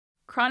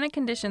Chronic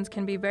conditions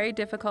can be very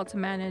difficult to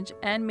manage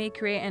and may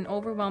create an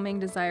overwhelming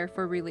desire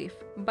for relief.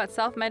 But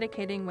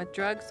self-medicating with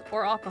drugs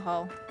or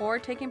alcohol, or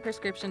taking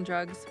prescription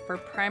drugs for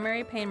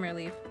primary pain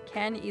relief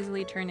can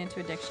easily turn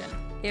into addiction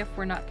if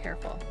we're not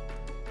careful.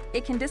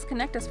 It can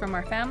disconnect us from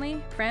our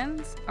family,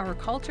 friends, our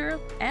culture,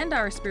 and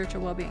our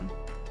spiritual well-being.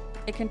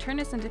 It can turn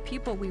us into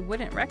people we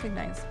wouldn't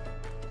recognize.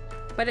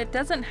 But it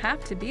doesn't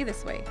have to be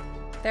this way.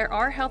 There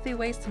are healthy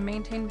ways to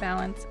maintain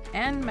balance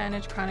and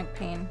manage chronic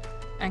pain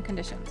and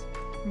conditions.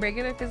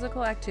 Regular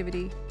physical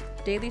activity,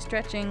 daily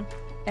stretching,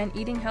 and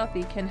eating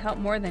healthy can help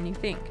more than you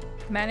think.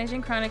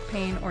 Managing chronic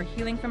pain or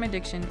healing from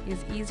addiction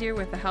is easier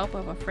with the help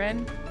of a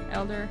friend,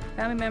 elder,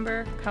 family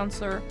member,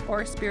 counselor,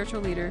 or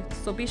spiritual leader,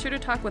 so be sure to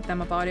talk with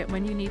them about it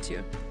when you need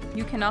to.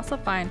 You can also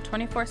find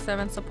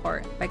 24/7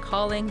 support by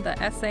calling the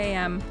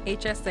SAM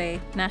HSA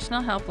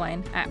National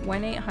Helpline at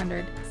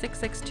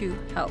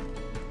 1-800-662-HELP.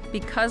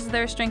 Because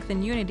there's strength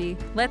in unity,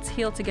 let's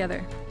heal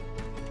together.